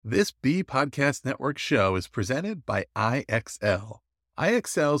This B Podcast Network show is presented by IXL.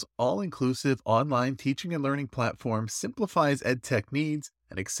 IXL's all-inclusive online teaching and learning platform simplifies EdTech needs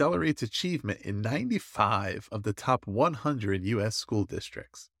and accelerates achievement in 95 of the top 100 U.S. school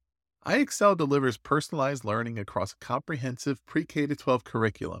districts. IXL delivers personalized learning across a comprehensive pre-K-12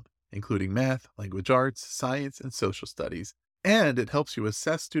 curriculum, including math, language arts, science, and social studies, and it helps you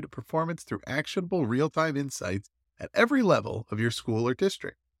assess student performance through actionable real-time insights at every level of your school or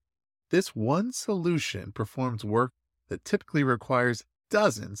district. This one solution performs work that typically requires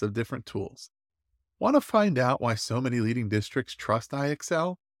dozens of different tools. Want to find out why so many leading districts trust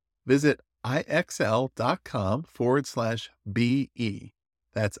IXL? Visit IXL.com/BE.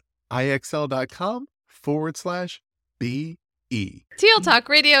 That's IXL.com/BE. Teal Talk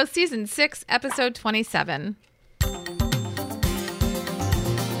Radio, Season 6, Episode 27.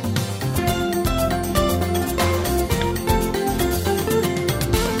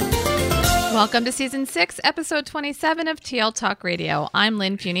 Welcome to Season 6, Episode 27 of TL Talk Radio. I'm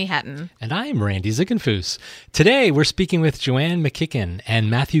Lynn Puny-Hatton. And I'm Randy Ziegenfuss. Today, we're speaking with Joanne McEachen and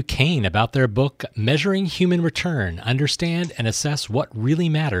Matthew Kane about their book, Measuring Human Return, Understand and Assess What Really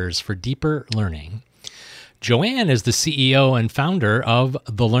Matters for Deeper Learning. Joanne is the CEO and founder of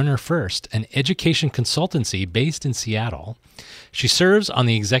The Learner First, an education consultancy based in Seattle. She serves on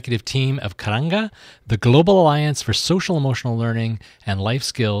the executive team of Karanga, the Global Alliance for Social Emotional Learning and Life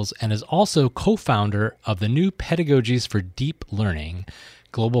Skills, and is also co-founder of the New Pedagogies for Deep Learning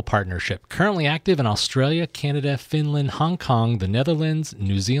Global Partnership, currently active in Australia, Canada, Finland, Hong Kong, the Netherlands,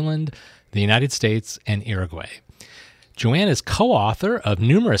 New Zealand, the United States, and Uruguay. Joanne is co-author of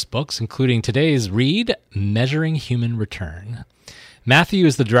numerous books, including today's read, Measuring Human Return. Matthew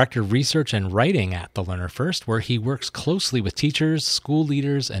is the Director of Research and Writing at The Learner First, where he works closely with teachers, school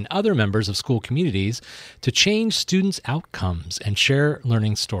leaders, and other members of school communities to change students' outcomes and share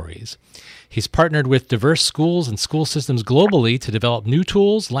learning stories. He's partnered with diverse schools and school systems globally to develop new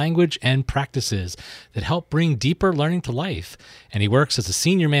tools, language, and practices that help bring deeper learning to life. And he works as a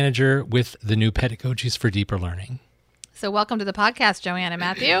senior manager with the New Pedagogies for Deeper Learning. So welcome to the podcast, Joanne and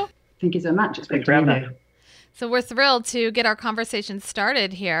Matthew. Thank you so much. It's Thanks for having us. So we're thrilled to get our conversation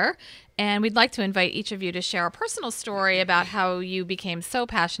started here, and we'd like to invite each of you to share a personal story about how you became so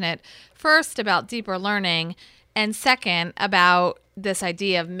passionate, first about deeper learning, and second about this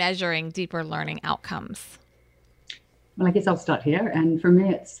idea of measuring deeper learning outcomes. Well, I guess I'll start here. And for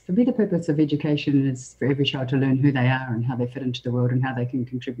me, the purpose of education is for every child to learn who they are and how they fit into the world and how they can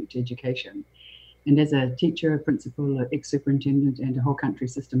contribute to education. And as a teacher, a principal, an ex-superintendent, and a whole country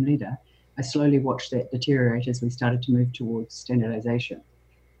system leader, I slowly watched that deteriorate as we started to move towards standardization.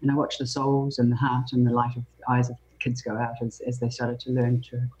 And I watched the souls and the heart and the light of the eyes of kids go out as they started to learn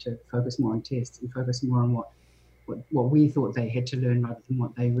to focus more on tests and focus more on what we thought they had to learn rather than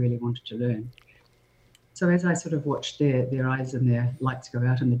what they really wanted to learn. So as I sort of watched their eyes and their lights go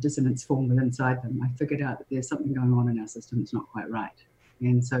out and the dissonance form within inside them, I figured out that there's something going on in our system that's not quite right.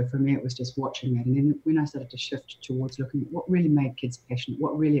 And so for me, it was just watching that. And then when I started to shift towards looking at what really made kids passionate,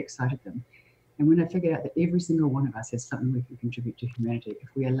 what really excited them, and when I figured out that every single one of us has something we can contribute to humanity, if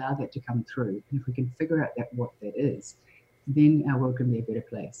we allow that to come through, and if we can figure out what that is, then our world can be a better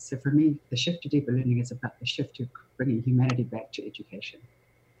place. So for me, the shift to deeper learning is about the shift to bringing humanity back to education.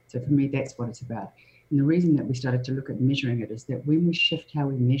 So for me, that's what it's about. And the reason that we started to look at measuring it is that when we shift how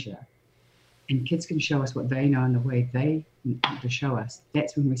we measure, and kids can show us what they know in the way they want to show us,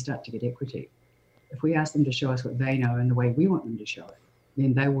 that's when we start to get equity. If we ask them to show us what they know in the way we want them to show it,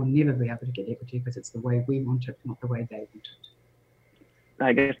 then they will never be able to get equity because it's the way we want it, not the way they want it.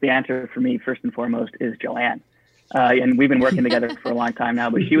 I guess the answer for me, first and foremost, is Joanne. And we've been working together for a long time now,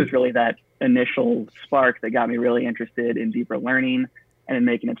 but she was really that initial spark that got me really interested in deeper learning and in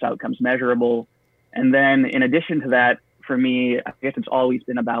making its outcomes measurable. And then in addition to that, for me, I guess it's always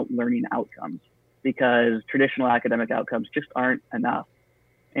been about learning outcomes because traditional academic outcomes just aren't enough.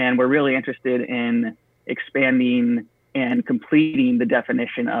 And we're really interested in expanding and completing the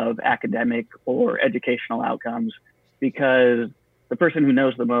definition of academic or educational outcomes because the person who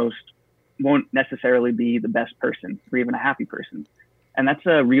knows the most won't necessarily be the best person or even a happy person. And that's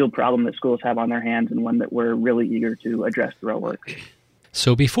a real problem that schools have on their hands and one that we're really eager to address through our work.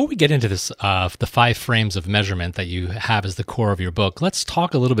 So before we get into this, the 5 frames of measurement that you have as the core of your book, let's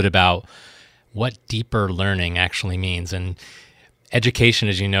talk a little bit about what deeper learning actually means. And education,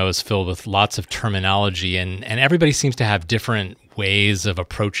 as you know, is filled with lots of terminology, and everybody seems to have different ways of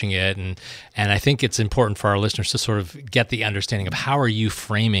approaching it. And I think it's important for our listeners to sort of get the understanding of how are you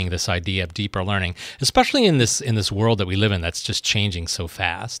framing this idea of deeper learning, especially in this world that we live in that's just changing so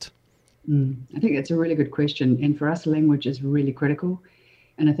fast. I think that's a really good question. And for us, language is really critical.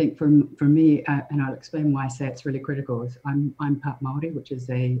 And I think for me, and I'll explain why I say it's really critical, is I'm part Māori, which is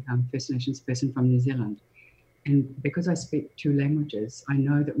a First Nations person from New Zealand. And because I speak two languages, I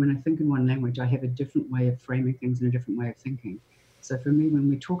know that when I think in one language, I have a different way of framing things and a different way of thinking. So for me, when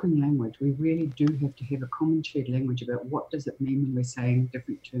we're talking language, we really do have to have a common shared language about what does it mean when we're saying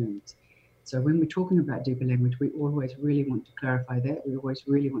different terms. So when we're talking about deeper language, we always really want to clarify that. We always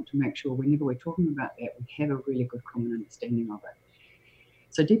really want to make sure whenever we're talking about that, we have a really good common understanding of it.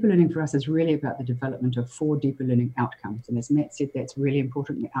 So deeper learning for us is really about the development of 4 deeper learning outcomes. And as Matt said, that's really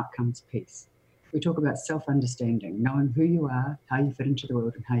important, the outcomes piece. We talk about self-understanding, knowing who you are, how you fit into the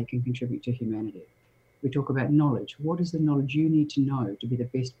world, and how you can contribute to humanity. We talk about knowledge. What is the knowledge you need to know to be the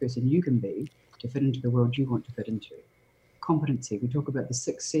best person you can be to fit into the world you want to fit into? Competency. We talk about the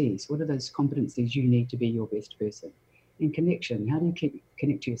 6 C's. What are those competencies you need to be your best person? And connection. How do you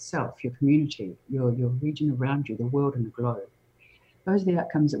connect to yourself, your community, your region around you, the world and the globe? Those are the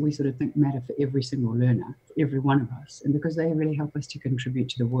outcomes that we sort of think matter for every single learner, for every one of us. And because they really help us to contribute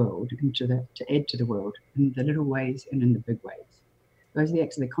to the world and to add to the world in the little ways and in the big ways. Those are the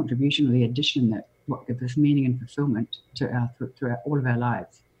acts of the contribution or the addition that what gives us meaning and fulfillment to throughout all of our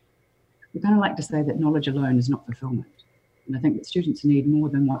lives. We kind of like to say that knowledge alone is not fulfillment. And I think that students need more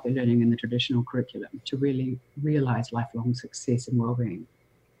than what they're learning in the traditional curriculum to really realize lifelong success and well-being.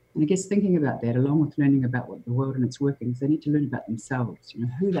 And I guess thinking about that, along with learning about what the world and its workings, they need to learn about themselves,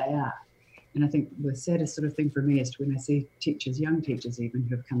 who they are. And I think the saddest sort of thing for me is when I see teachers, young teachers even,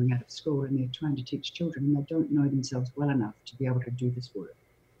 who are coming out of school and they're trying to teach children and they don't know themselves well enough to be able to do this work.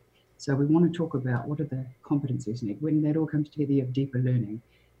 So we want to talk about what are the competencies needed. When that all comes together, you have deeper learning.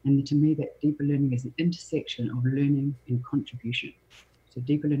 And to me, that deeper learning is an intersection of learning and contribution. So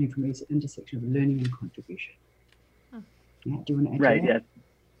deeper learning for me is an intersection of learning and contribution. Yeah, do you want to add to that? Right, yeah.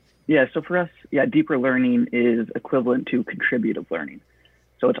 Yeah, so for us, deeper learning is equivalent to contributive learning.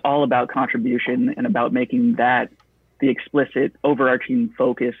 So it's all about contribution and about making that the explicit overarching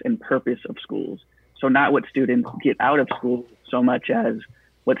focus and purpose of schools. So not what students get out of school so much as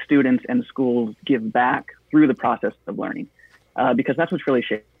what students and schools give back through the process of learning, because that's what's really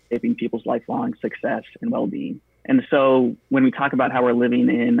shaping people's lifelong success and well-being. And so when we talk about how we're living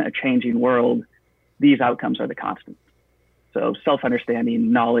in a changing world, these outcomes are the constant. So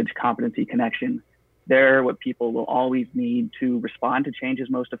self-understanding, knowledge, competency, connection, they're what people will always need to respond to changes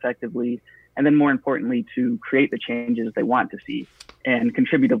most effectively. And then more importantly, to create the changes they want to see. And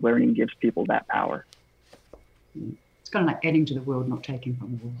contributive learning gives people that power. It's kind of like adding to the world, not taking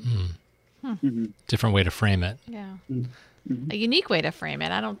from the world. Mm-hmm. Different way to frame it. Yeah. Mm-hmm. A unique way to frame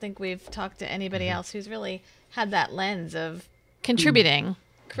it. I don't think we've talked to anybody else who's really had that lens of contributing,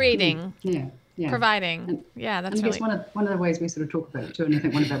 creating. Yeah. Providing. And, that's and I really... guess one of the ways we sort of talk about it too, and I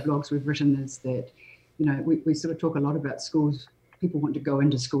think one of our blogs we've written is that, we sort of talk a lot about schools. People want to go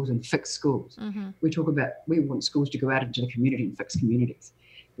into schools and fix schools. Mm-hmm. We want schools to go out into the community and fix communities,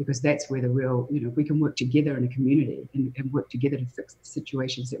 because that's where the real, we can work together in a community and work together to fix the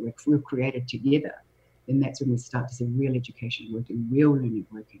situations that we've created together. And that's when we start to see real education working, real learning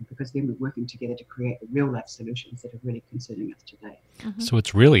working, because then we're working together to create the real life solutions that are really concerning us today. Mm-hmm. So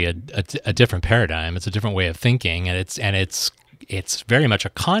it's really a different paradigm. It's a different way of thinking, and it's very much a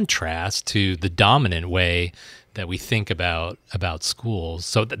contrast to the dominant way that we think about schools.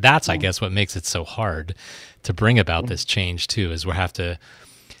 So that's, I guess, what makes it so hard to bring about this change too, is we have to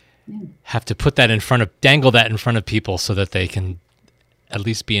put that dangle that in front of people so that they can at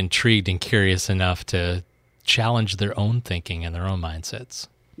least be intrigued and curious enough to challenge their own thinking and their own mindsets.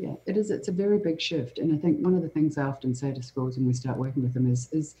 Yeah, it is. It's a very big shift. And I think one of the things I often say to schools when we start working with them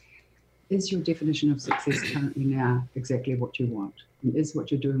is your definition of success currently now exactly what you want? And is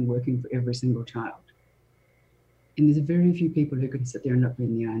what you're doing working for every single child? And there's very few people who can sit there and look me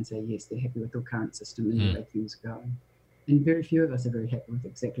in the eye and say, yes, they're happy with the current system and the way things are going. And very few of us are very happy with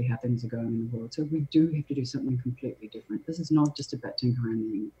exactly how things are going in the world. So we do have to do something completely different. This is not just about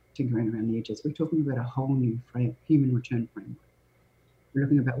tinkering around the edges. We're talking about a whole new human return framework. We're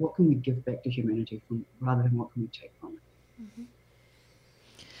looking about what can we give back to humanity rather than what can we take from it. Mm-hmm.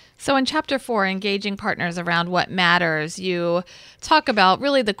 So in Chapter 4, Engaging Partners Around What Matters, you talk about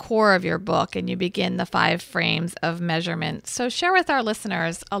really the core of your book, and you begin the 5 frames of measurement. So share with our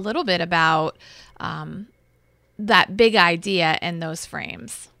listeners a little bit about that big idea and those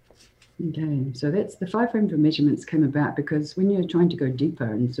frames. Okay, so that's the 5 frames of measurements came about because when you're trying to go deeper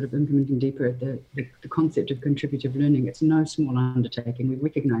and sort of implementing deeper the concept of contributive learning, it's no small undertaking. We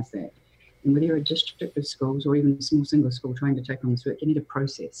recognize that. And whether you're a district of schools or even a small single school trying to take on this work, you need a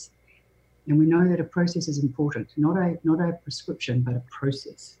process. And we know that a process is important, not a prescription, but a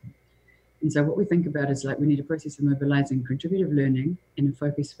process. And so what we think about is like we need a process of mobilizing contributive learning and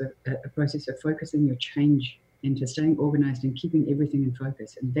a process of focusing your change into staying organized and keeping everything in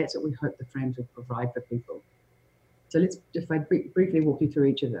focus. And that's what we hope the frames will provide for people. So if I briefly walk you through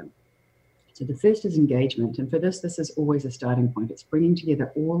each of them. So the first is engagement. And for this is always a starting point. It's bringing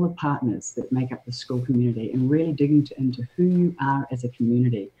together all the partners that make up the school community and really digging into who you are as a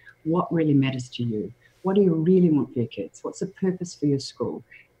community. What really matters to you? What do you really want for your kids? What's the purpose for your school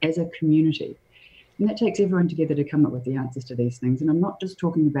as a community? And that takes everyone together to come up with the answers to these things. And I'm not just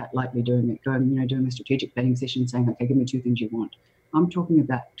talking about lightly doing it, doing a strategic planning session saying, okay, give me 2 things you want. I'm talking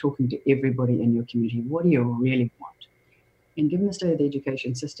about talking to everybody in your community. What do you really want? And given the state of the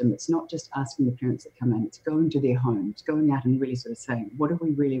education system, it's not just asking the parents that come in, it's going to their homes, going out and really sort of saying, what do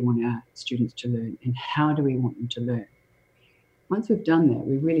we really want our students to learn and how do we want them to learn? Once we've done that,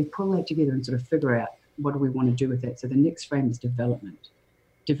 we really pull that together and sort of figure out what do we want to do with that. So the next frame is development.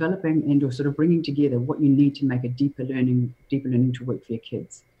 Developing and or sort of bringing together what you need to make a deeper learning to work for your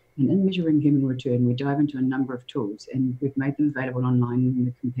kids. And in measuring human return, we dive into a number of tools and we've made them available online in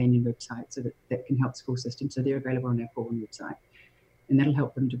the companion website so that can help school systems. So they're available on our core website and that'll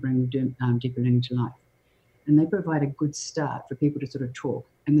help them to bring deeper learning to life. And they provide a good start for people to sort of talk.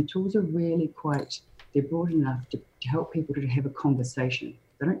 And the tools are really they're broad enough to help people to have a conversation.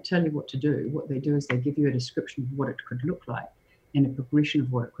 They don't tell you what to do. What they do is they give you a description of what it could look like and a progression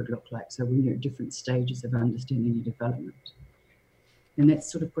of what it could look like. So when you're at different stages of understanding your development. And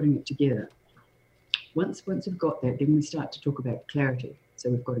that's sort of putting it together. Once we've got that, then we start to talk about clarity. So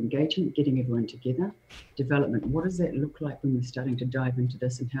we've got engagement, getting everyone together, development. What does that look like when we're starting to dive into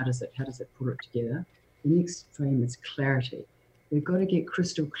this and how does it put it together? The next frame is clarity. We've got to get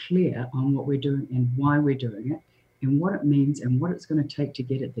crystal clear on what we're doing and why we're doing it and what it means and what it's going to take to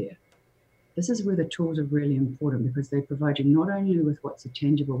get it there. This is where the tools are really important because they provide you not only with what's a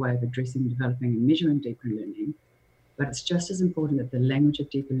tangible way of addressing, developing and measuring deeper learning, but it's just as important that the language of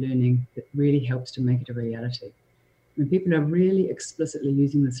deeper learning that really helps to make it a reality. When people are really explicitly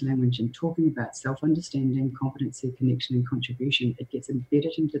using this language and talking about self-understanding, competency, connection and contribution, it gets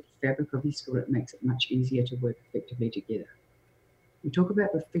embedded into the fabric of your school. It makes it much easier to work effectively together. We talk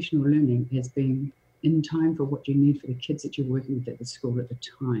about professional learning as being in time for what you need for the kids that you're working with at the school at the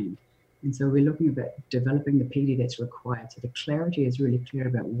time. And so we're looking about developing the PD that's required. So the clarity is really clear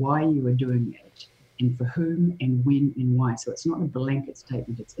about why you are doing it and for whom and when and why. So it's not a blanket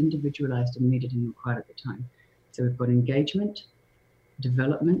statement, it's individualized and needed and required at the time. So we've got engagement,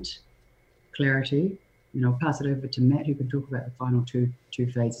 development, clarity, and I'll pass it over to Matt who can talk about the final two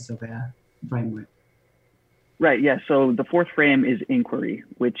phases of our framework. Right, yeah, so the fourth frame is inquiry,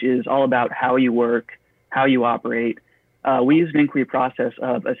 which is all about how you work, how you operate. We use an inquiry process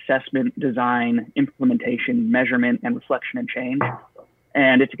of assessment, design, implementation, measurement, and reflection and change.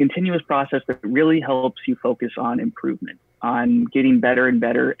 And it's a continuous process that really helps you focus on improvement, on getting better and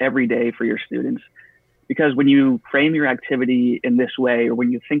better every day for your students. Because when you frame your activity in this way, or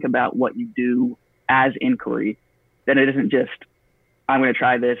when you think about what you do as inquiry, then it isn't just, I'm going to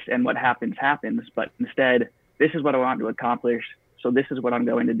try this and what happens, happens, but instead, this is what I want to accomplish, so this is what I'm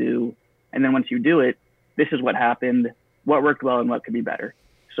going to do. And then once you do it, this is what happened, what worked well and what could be better.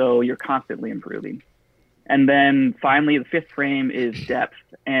 So you're constantly improving. And then finally, the fifth frame is depth.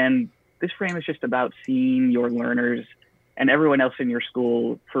 And this frame is just about seeing your learners and everyone else in your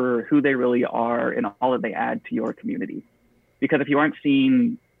school for who they really are and all that they add to your community. Because if you aren't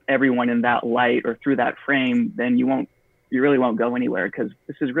seeing everyone in that light or through that frame, then you really won't go anywhere, because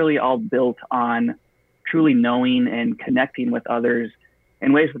this is really all built on truly knowing and connecting with others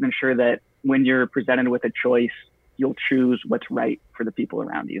in ways that ensure that when you're presented with a choice, you'll choose what's right for the people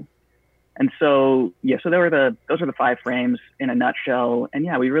around you. And so, yeah, so those are the 5 frames in a nutshell. And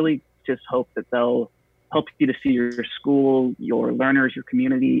yeah, we really just hope that they'll help you to see your school, your learners, your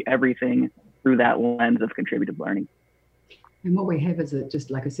community, everything through that lens of contributive learning. And what we have is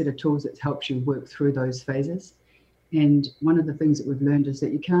just like a set of tools that helps you work through those phases. And one of the things that we've learned is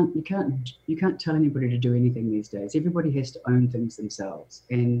that you can't tell anybody to do anything these days. Everybody has to own things themselves.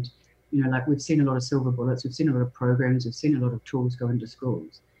 And like we've seen a lot of silver bullets, we've seen a lot of programs, we've seen a lot of tools go into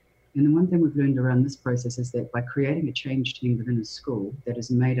schools. And the one thing we've learned around this process is that by creating a change team within a school that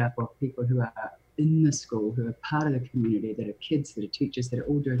is made up of people who are in the school, who are part of the community, that are kids, that are teachers, that are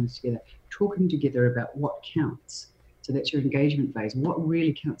all doing this together, talking together about what counts. So that's your engagement phase. What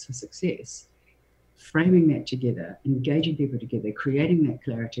really counts for success? Framing that together, engaging people together, creating that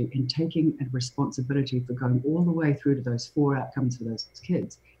clarity and taking a responsibility for going all the way through to those 4 outcomes for those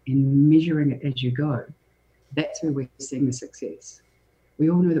kids and measuring it as you go. That's where we're seeing the success. We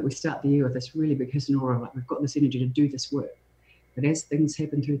all know that we start the year with this really big hiss and aura, like we've got this energy to do this work. But as things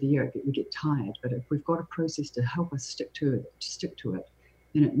happen through the year, we get tired. But if we've got a process to help us stick to it,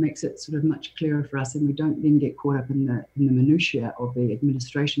 then it makes it sort of much clearer for us, and we don't then get caught up in the minutiae of the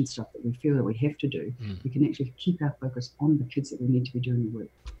administration stuff that we feel that we have to do. We can actually keep our focus on the kids that we need to be doing the work.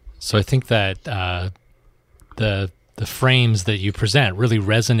 So I think that the frames that you present really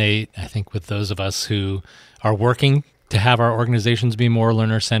resonate, I think, with those of us who are working to have our organizations be more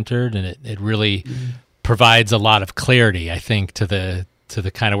learner-centered, and it really provides a lot of clarity, I think, to the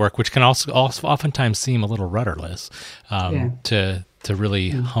kind of work, which can also oftentimes seem a little rudderless, to really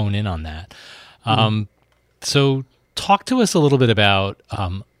hone in on that. So talk to us a little bit about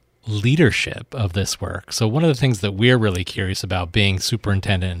leadership of this work. So one of the things that we're really curious about, being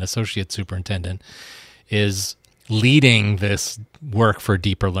superintendent and associate superintendent, is leading this work for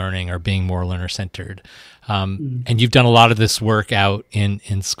deeper learning or being more learner-centered. And you've done a lot of this work out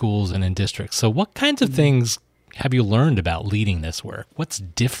in schools and in districts. So what kinds of things have you learned about leading this work? What's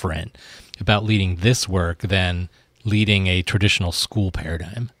different about leading this work than leading a traditional school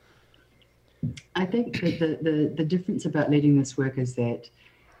paradigm? I think that the difference about leading this work is that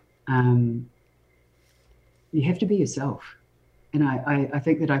you have to be yourself. And I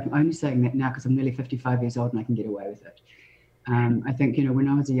think that I'm only saying that now because I'm nearly 55 years old and I can get away with it. I think, when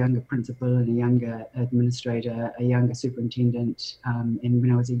I was a younger principal and a younger administrator, a younger superintendent, and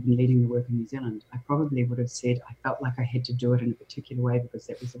when I was even leading the work in New Zealand, I probably would have said I felt like I had to do it in a particular way because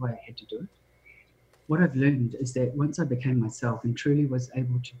that was the way I had to do it. What I've learned is that once I became myself and truly was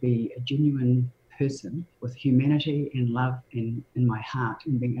able to be a genuine person with humanity and love in my heart,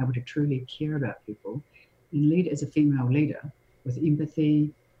 and being able to truly care about people and lead as a female leader with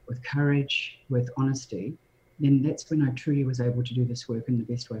empathy, with courage, with honesty, then that's when I truly was able to do this work in the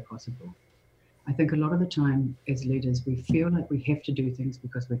best way possible. I think a lot of the time as leaders, we feel like we have to do things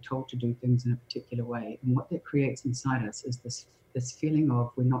because we're told to do things in a particular way. And what that creates inside us is this feeling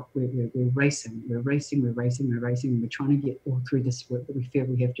of we're racing, and we're trying to get all through this work that we feel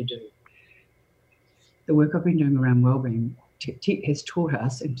we have to do. The work I've been doing around wellbeing has taught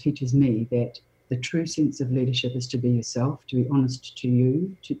us and teaches me that the true sense of leadership is to be yourself, to be honest to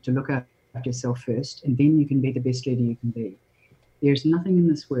you, to look after yourself first, and then you can be the best leader you can be. There's nothing in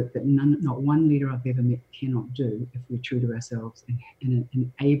this work that not one leader I've ever met cannot do if we're true to ourselves and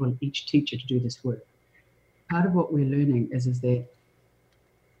enable each teacher to do this work. Part of what we're learning is that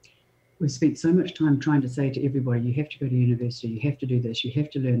we've spent so much time trying to say to everybody, you have to go to university, you have to do this, you have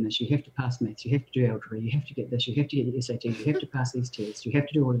to learn this, you have to pass maths, you have to do algebra, you have to get this, you have to get your SATs, you have to pass these tests, you have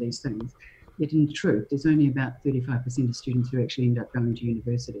to do all of these things. Yet in truth, there's only about 35% of students who actually end up going to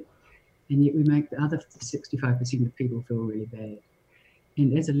university. And yet we make the other 65% of people feel really bad.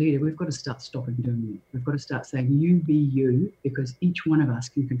 And as a leader, we've got to start stopping doing that. We've got to start saying, you be you, because each one of us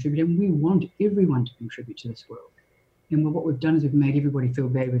can contribute. And we want everyone to contribute to this world. And what we've done is we've made everybody feel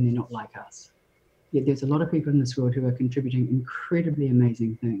bad when they're not like us. Yet there's a lot of people in this world who are contributing incredibly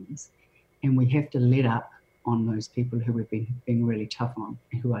amazing things. And we have to let up on those people who we've been being really tough on,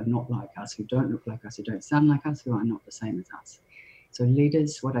 who are not like us, who don't look like us, who don't sound like us, who are not the same as us. So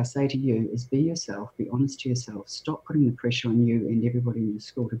leaders, what I say to you is be yourself, be honest to yourself, stop putting the pressure on you and everybody in your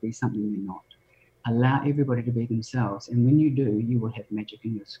school to be something they're not. Allow everybody to be themselves, and when you do, you will have magic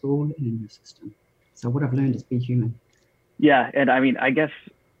in your school and in your system. So what I've learned is be human. Yeah, and I mean, I guess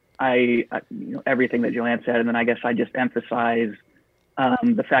everything that Joanne said, and then I guess I just emphasize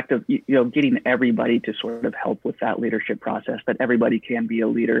the fact of getting everybody to sort of help with that leadership process, that everybody can be a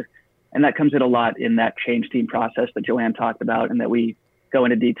leader. And that comes in a lot in that change team process that Joanne talked about and that we go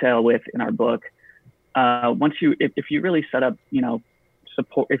into detail with in our book. If you really set up,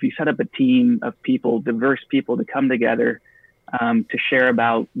 support, if you set up a team of people, diverse people to come together to share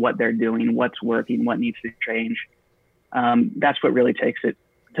about what they're doing, what's working, what needs to change, that's what really takes it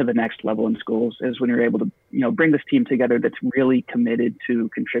to the next level in schools, is when you're able to, bring this team together that's really committed to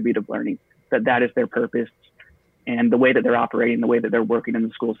contributive learning, that is their purpose. And the way that they're operating, the way that they're working in the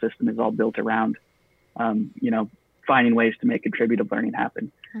school system is all built around, finding ways to make contributive learning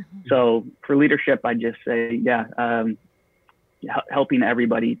happen. Mm-hmm. So for leadership, I just say, helping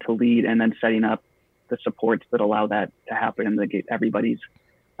everybody to lead and then setting up the supports that allow that to happen and to get everybody's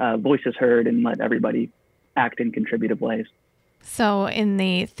voices heard and let everybody act in contributive ways. So in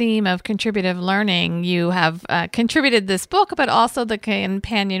the theme of contributive learning, you have contributed this book, but also the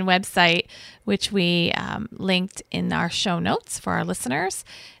companion website, which we linked in our show notes for our listeners.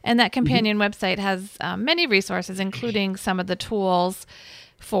 And that companion website has many resources, including some of the tools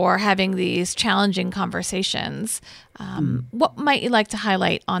for having these challenging conversations. What might you like to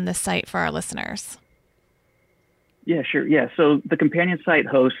highlight on the site for our listeners? Yeah, sure. Yeah. So the companion site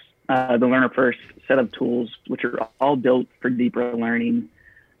hosts the Learner First set of tools, which are all built for deeper learning.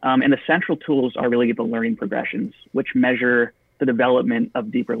 And the central tools are really the learning progressions, which measure the development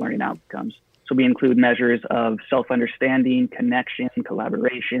of deeper learning outcomes. So we include measures of self-understanding, connection,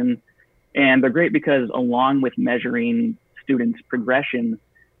 collaboration, and they're great because along with measuring students' progression,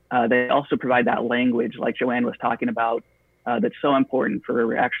 they also provide that language, like Joanne was talking about, that's so important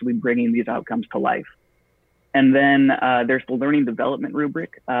for actually bringing these outcomes to life. And then there's the learning development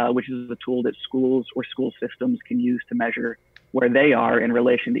rubric, which is a tool that schools or school systems can use to measure where they are in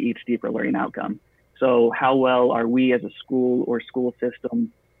relation to each deeper learning outcome. So how well are we as a school or school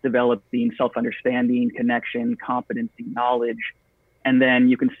system developing self-understanding, connection, competency, knowledge, and then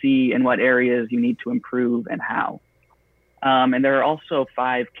you can see in what areas you need to improve and how. And there are also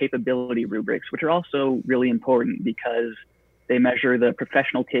 5 capability rubrics, which are also really important because they measure the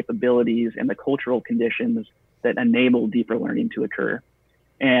professional capabilities and the cultural conditions that enable deeper learning to occur.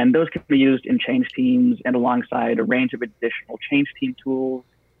 And those can be used in change teams and alongside a range of additional change team tools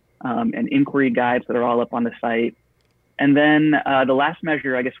and inquiry guides that are all up on the site. And then the last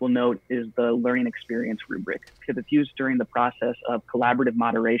measure, I guess we'll note, is the learning experience rubric, because it's used during the process of collaborative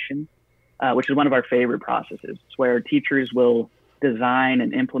moderation, which is one of our favorite processes. It's where teachers will design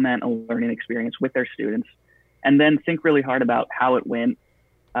and implement a learning experience with their students, and then think really hard about how it went,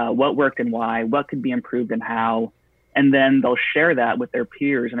 what worked and why, what could be improved and how, and then they'll share that with their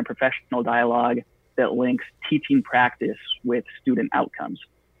peers in a professional dialogue that links teaching practice with student outcomes.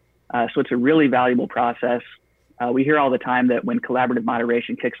 So it's a really valuable process. We hear all the time that when collaborative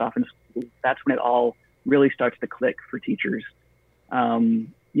moderation kicks off in schools, that's when it all really starts to click for teachers.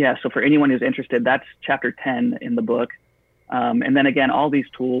 So for anyone who's interested, that's chapter 10 in the book. And then again, all these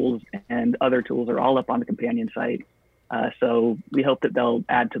tools and other tools are all up on the companion site. So we hope that they'll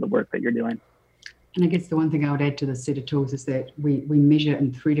add to the work that you're doing. And I guess the one thing I would add to the set of tools is that we measure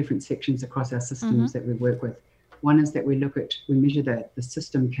in 3 different sections across our systems that we work with. One is that we measure the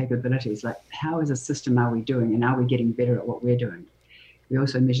system capabilities, like how as a system are we doing and are we getting better at what we're doing? We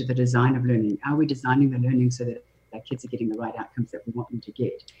also measure the design of learning. Are we designing the learning so that our kids are getting the right outcomes that we want them to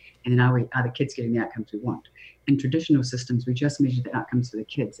get? And then are the kids getting the outcomes we want? In traditional systems, we just measure the outcomes for the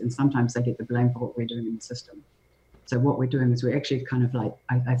kids, and sometimes they get the blame for what we're doing in the system. So what we're doing is we're actually kind of like,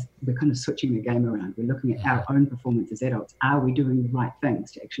 we're kind of switching the game around. We're looking at our own performance as adults. Are we doing the right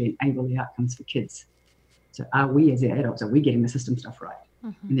things to actually enable the outcomes for kids? So are we as adults, are we getting the system stuff right?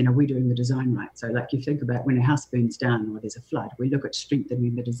 And then are we doing the design right? So like you think about when a house burns down or there's a flood, we look at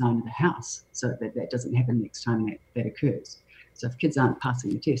strengthening the design of the house so that that doesn't happen next time that occurs. So if kids aren't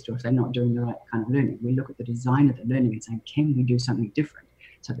passing the test or if they're not doing the right kind of learning, we look at the design of the learning and saying, can we do something different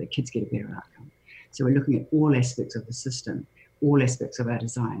so that kids get a better outcome? So we're looking at all aspects of the system, all aspects of our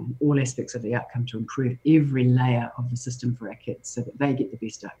design, all aspects of the outcome to improve every layer of the system for our kids so that they get the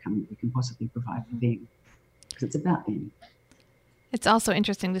best outcome that we can possibly provide for them. Because it's about them. It's also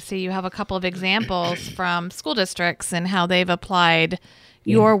interesting to see you have a couple of examples from school districts and how they've applied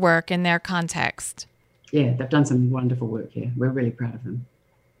your work in their context. Yeah, they've done some wonderful work here. We're really proud of them.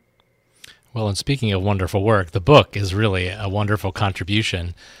 Well, and speaking of wonderful work, the book is really a wonderful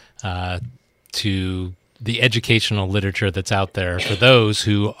contribution to the educational literature that's out there for those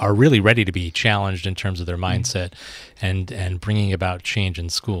who are really ready to be challenged in terms of their mindset and bringing about change in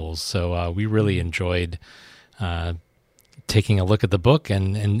schools. So we really enjoyed taking a look at the book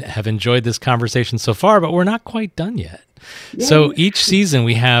and have enjoyed this conversation so far, but we're not quite done yet. Yay. So each season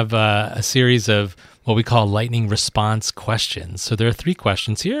we have a series of what we call lightning response questions. So there are 3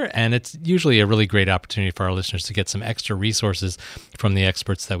 questions here, and it's usually a really great opportunity for our listeners to get some extra resources from the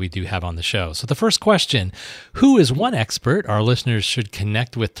experts that we do have on the show. So the first question, who is one expert our listeners should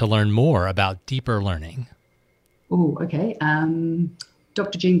connect with to learn more about deeper learning? Oh, okay.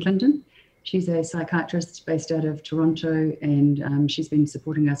 Dr. Jean Clinton. She's a psychiatrist based out of Toronto, and she's been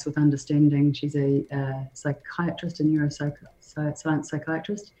supporting us with understanding. She's a psychiatrist and neuroscience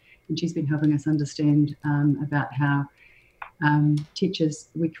psychiatrist, and she's been helping us understand about how teachers,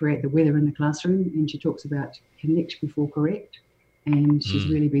 we create the weather in the classroom, and she talks about connect before correct. And she's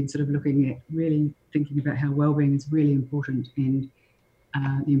really been sort of looking at really thinking about how wellbeing is really important and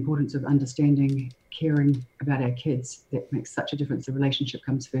the importance of understanding, caring about our kids. That makes such a difference. The relationship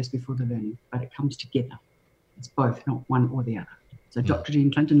comes first before the learning, but it comes together. It's both, not one or the other. So Dr.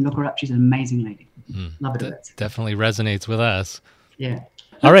 Jean Clinton, look her up. She's an amazing lady. Love it. That definitely resonates with us. Yeah.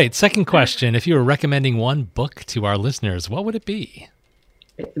 All right, second question. If you were recommending one book to our listeners, what would it be?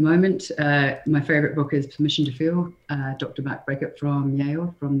 At the moment, my favorite book is Permission to Feel, Dr. Mark Brackett from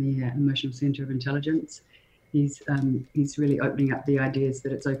Yale, from the Emotional Center of Intelligence. He's really opening up the ideas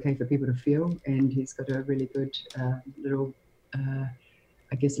that it's okay for people to feel, and he's got a really good little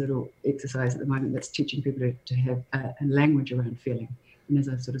I guess, a little exercise at the moment that's teaching people to have a language around feeling. And as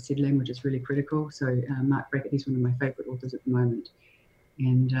I've sort of said, language is really critical. So Mark Brackett, he's one of my favorite authors at the moment.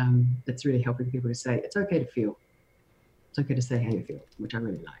 And it's really helping people to say, it's okay to feel. It's okay to say how you feel, which I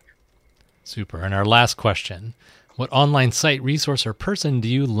really like. Super. And our last question, what online site, resource, or person do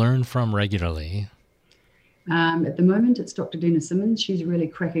you learn from regularly? At the moment, it's Dr. Dina Simmons. She's really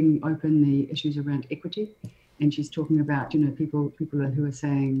cracking open the issues around equity. And she's talking about, people who are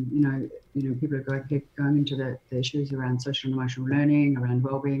saying, people are going into the issues around social and emotional learning, around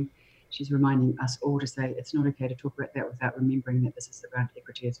well-being. She's reminding us all to say it's not okay to talk about that without remembering that this is around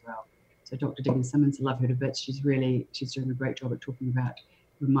equity as well. So Dr. Dina Simmons, I love her to bits. She's doing a great job at talking about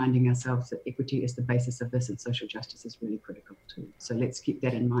reminding ourselves that equity is the basis of this, and social justice is really critical too. So let's keep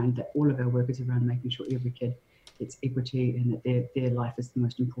that in mind, that all of our work is around making sure every kid gets equity and that their life is the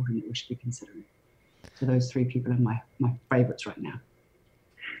most important that we should be considering. So those three people are my favorites right now.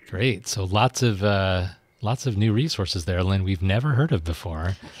 Great. So lots of new resources there, Lynn, we've never heard of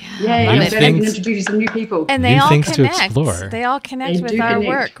before. Yeah, I can introduce you some new people. And they new all things connect. To explore. They all connect with our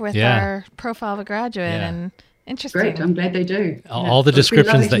work, with our profile of a graduate. Yeah. And interesting. Great. I'm glad they do. All the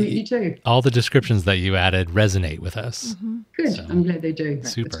descriptions that you added resonate with us. Mm-hmm. Good. So, I'm glad they do.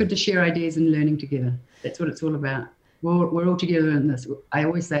 Super. It's good to share ideas and learning together. That's what it's all about. We're all together in this. I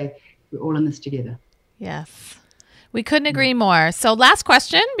always say we're all in this together. Yes. We couldn't agree more. So last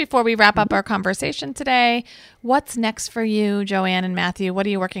question before we wrap up our conversation today. What's next for you, Joanne and Matthew? What are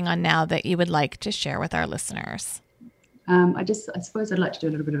you working on now that you would like to share with our listeners? I suppose I'd like to do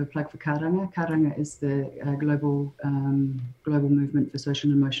a little bit of a plug for Karanga. Karanga is the global movement for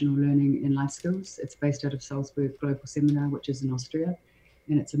social and emotional learning in life skills. It's based out of Salzburg Global Seminar, which is in Austria.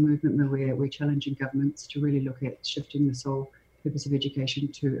 And it's a movement where we're challenging governments to really look at shifting the sole purpose of education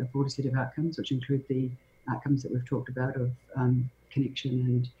to a broader set of outcomes, which include the outcomes that we've talked about of connection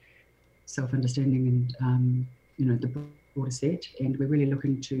and self-understanding and the broader set. And we're really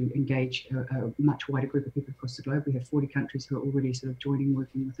looking to engage a much wider group of people across the globe. We have 40 countries who are already sort of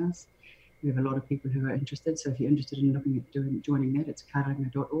working with us. We have a lot of people who are interested. So if you're interested in looking at joining that, it's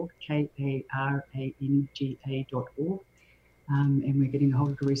karanga.org, karanga.org. And we're getting a whole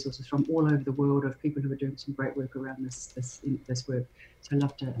lot of resources from all over the world of people who are doing some great work around this work. So I'd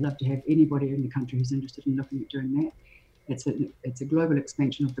love to have anybody in the country who's interested in looking at doing that. It's a global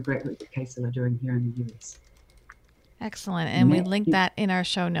expansion of the great work that KSL are doing here in the US. Excellent. And we link that in our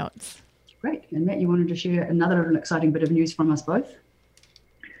show notes. Great. And Matt, you wanted to share another little exciting bit of news from us both?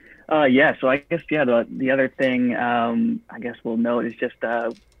 So I guess, the other thing I guess we'll note is just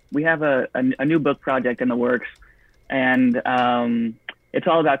we have a new book project in the works. And it's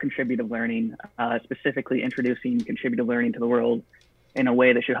all about contributive learning, specifically introducing contributive learning to the world in a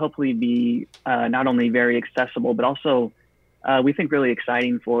way that should hopefully be not only very accessible, but also we think really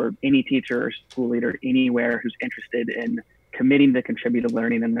exciting for any teacher or school leader anywhere who's interested in committing to contributive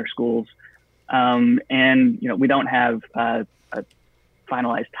learning in their schools. And we don't have a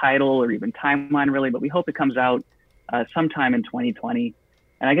finalized title or even timeline really, but we hope it comes out sometime in 2020.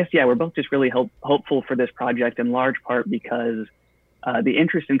 And I guess, we're both just really hopeful for this project in large part because the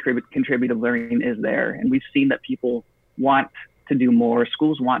interest in contributive learning is there. And we've seen that people want to do more,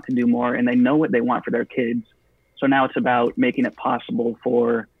 schools want to do more, and they know what they want for their kids. So now it's about making it possible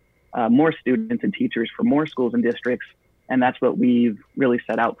for more students and teachers for more schools and districts. And that's what we've really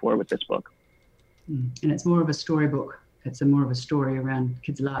set out for with this book. And it's more of a storybook. It's more of a story around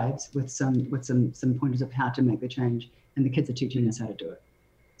kids' lives with some pointers of how to make the change. And the kids are teaching us how to do it.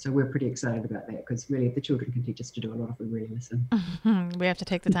 So we're pretty excited about that because really the children can teach us to do a lot if we really listen. Mm-hmm. We have to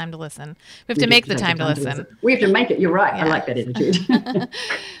take the time to listen. We have to make the time to listen. We have to make it. You're right. Yeah. I like that attitude.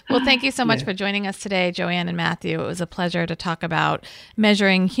 Well, thank you so much for joining us today, Joanne and Matthew. It was a pleasure to talk about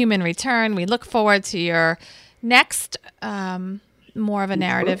measuring human return. We look forward to your next more of a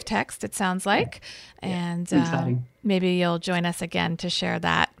narrative text, it sounds like. And maybe you'll join us again to share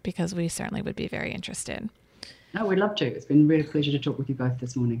that because we certainly would be very interested. No, we'd love to. It's been a real pleasure to talk with you both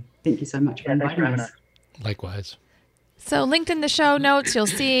this morning. Thank you so much for inviting us. Likewise. So linked in the show notes, you'll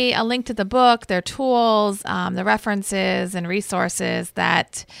see a link to the book, their tools, the references and resources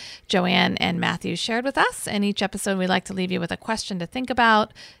that Joanne and Matthew shared with us. In each episode, we like to leave you with a question to think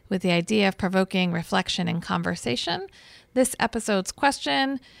about with the idea of provoking reflection and conversation. This episode's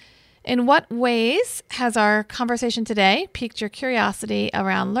question: in what ways has our conversation today piqued your curiosity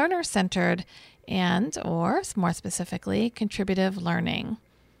around learner-centered and, or more specifically, contributive learning?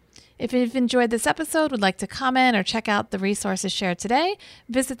 If you've enjoyed this episode, would like to comment or check out the resources shared today,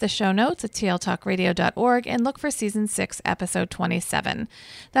 visit the show notes at tltalkradio.org and look for Season 6, Episode 27.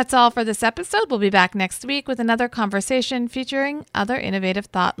 That's all for this episode. We'll be back next week with another conversation featuring other innovative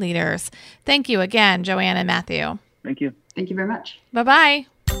thought leaders. Thank you again, Joanne and Matthew. Thank you. Thank you very much. Bye-bye.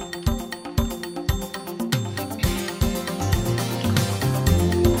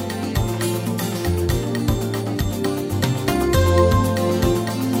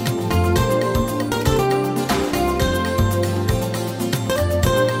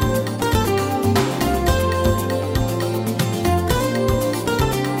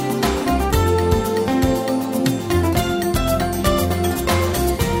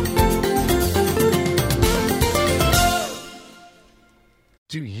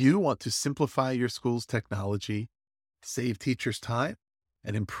 Do you want to simplify your school's technology, save teachers time,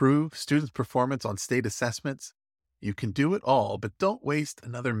 and improve students' performance on state assessments? You can do it all, but don't waste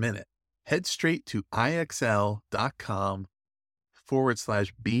another minute. Head straight to ixl.com/BE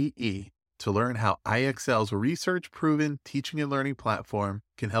to learn how IXL's research-proven teaching and learning platform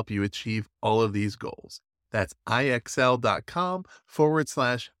can help you achieve all of these goals. That's ixl.com/BE.